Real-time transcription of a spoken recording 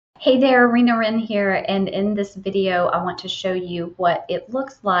Hey there, Wren here, and in this video I want to show you what it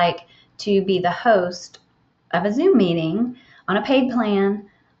looks like to be the host of a Zoom meeting on a paid plan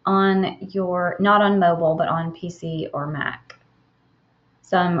on not on mobile, but on PC or Mac.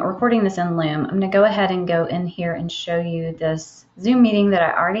 So I'm recording this in Loom. I'm going to go ahead and go in here and show you this Zoom meeting that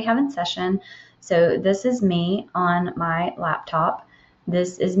I already have in session. So this is me on my laptop.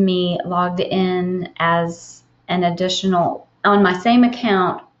 This is me logged in as an additional, on my same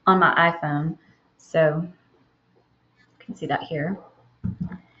account on my iPhone. So you can see that here.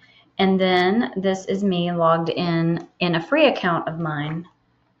 And then this is me logged in a free account of mine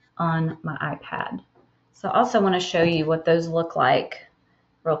on my iPad. So I also want to show you what those look like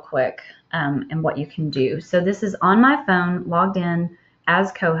real quick and what you can do. So this is on my phone, logged in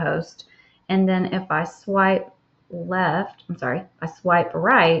as co-host. And then if I swipe right,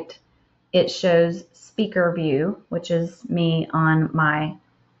 it shows speaker view, which is me on my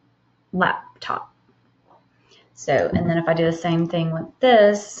laptop. So, and then if I do the same thing with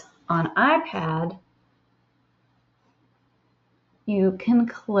this on iPad, you can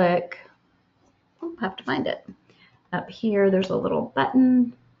click, I have to find it. Up here, there's a little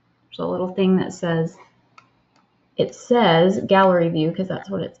button. There's a little thing that says, it says gallery view because that's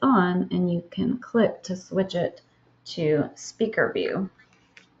what it's on, and you can click to switch it to speaker view.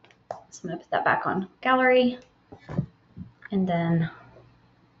 So I'm going to put that back on gallery, and then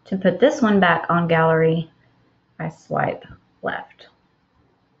to put this one back on gallery, I swipe left.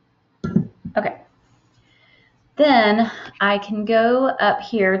 Okay. Then I can go up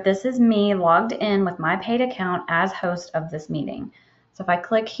here. This is me logged in with my paid account as host of this meeting. So if I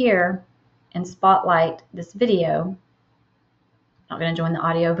click here and spotlight this video, I'm not going to join the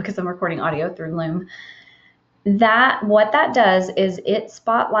audio because I'm recording audio through Loom. What that does is it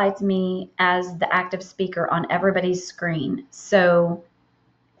spotlights me as the active speaker on everybody's screen. So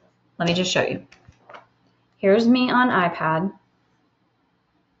let me just show you. Here's me on iPad.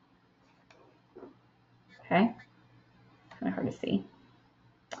 Okay, kind of hard to see.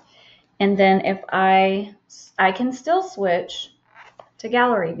 And then if I can still switch to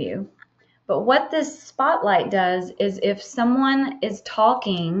gallery view. But what this spotlight does is if someone is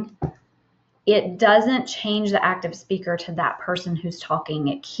talking, it doesn't change the active speaker to that person who's talking.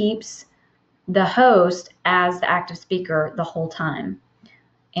 It keeps the host as the active speaker the whole time.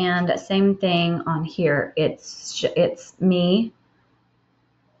 And same thing on here. It's me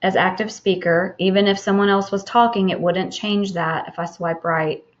as active speaker. Even if someone else was talking, it wouldn't change that. If I swipe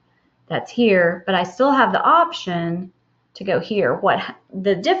right, that's here, but I still have the option to go here. What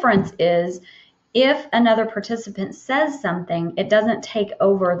the difference is, if another participant says something, it doesn't take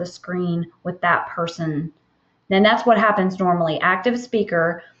over the screen with that person. Then that's what happens normally. Active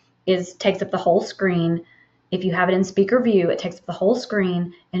speaker takes up the whole screen. If you have it in speaker view, it takes up the whole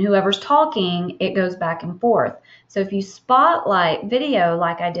screen, and whoever's talking, it goes back and forth. So if you spotlight video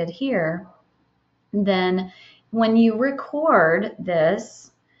like I did here, then when you record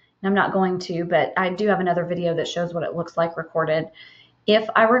this, and I'm not going to, but I do have another video that shows what it looks like recorded. If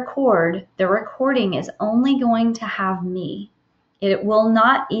I record, the recording is only going to have me. It will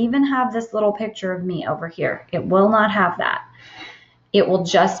not even have this little picture of me over here. It will not have that. It will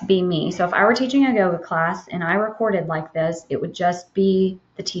just be me. So if I were teaching a yoga class and I recorded like this, it would just be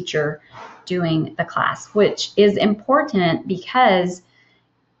the teacher doing the class, which is important because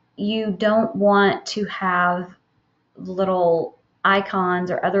you don't want to have little icons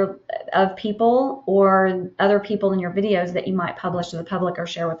or other people in your videos that you might publish to the public or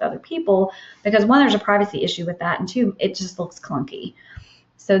share with other people, because one, there's a privacy issue with that, and two, it just looks clunky.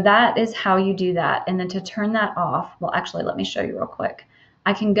 So that is how you do that. And then to turn that off, well, actually, let me show you real quick.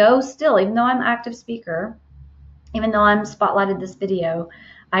 I can go still, even though I'm active speaker, even though I'm spotlighted this video,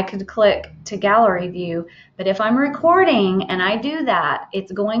 I could click to gallery view. But if I'm recording and I do that,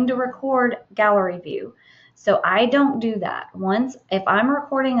 it's going to record gallery view. So I don't do that. If I'm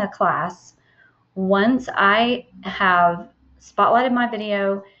recording a class, once I have spotlighted my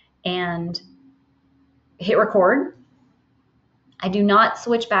video and hit record, I do not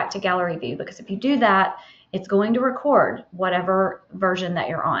switch back to gallery view, because if you do that, it's going to record whatever version that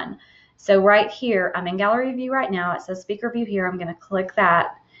you're on. So right here, I'm in gallery view right now. It says speaker view here. I'm going to click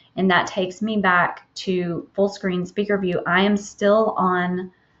that, and that takes me back to full screen speaker view. I am still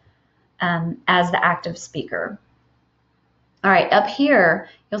on as the active speaker. All right, up here,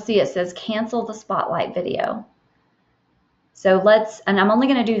 you'll see it says cancel the spotlight video. So and I'm only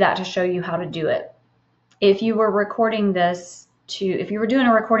going to do that to show you how to do it. If you were recording this if you were doing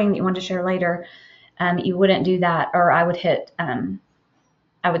a recording that you wanted to share later, you wouldn't do that, or I would hit,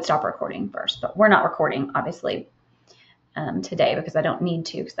 I would stop recording first, but we're not recording, obviously. today because I don't need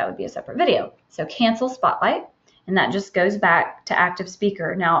to, because that would be a separate video. So cancel spotlight, and that just goes back to active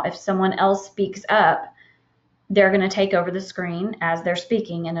speaker. Now, if someone else speaks up, they're going to take over the screen as they're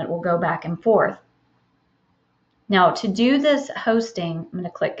speaking, and it will go back and forth. Now, to do this hosting, I'm going to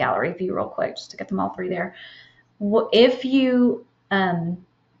click gallery view real quick just to get them all three there. If you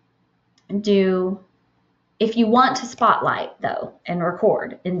if you want to spotlight though and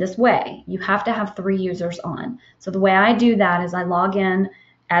record in this way, you have to have 3 users on. So the way I do that is I log in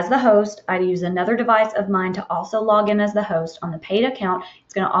as the host. I use another device of mine to also log in as the host. On the paid account,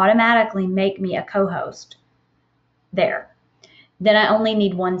 it's going to automatically make me a co-host there. Then I only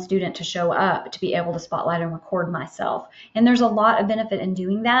need one student to show up to be able to spotlight and record myself. And there's a lot of benefit in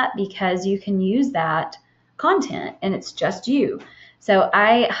doing that because you can use that content and it's just you. So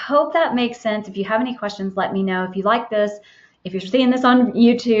I hope that makes sense. If you have any questions, let me know. If you like this, if you're seeing this on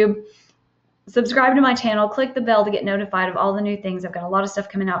YouTube, subscribe to my channel, click the bell to get notified of all the new things. I've got a lot of stuff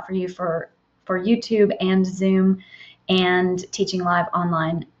coming out for you for YouTube and Zoom and teaching live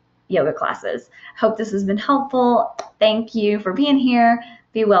online yoga classes. Hope this has been helpful. Thank you for being here.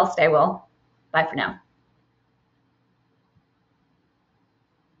 Be well, stay well. Bye for now.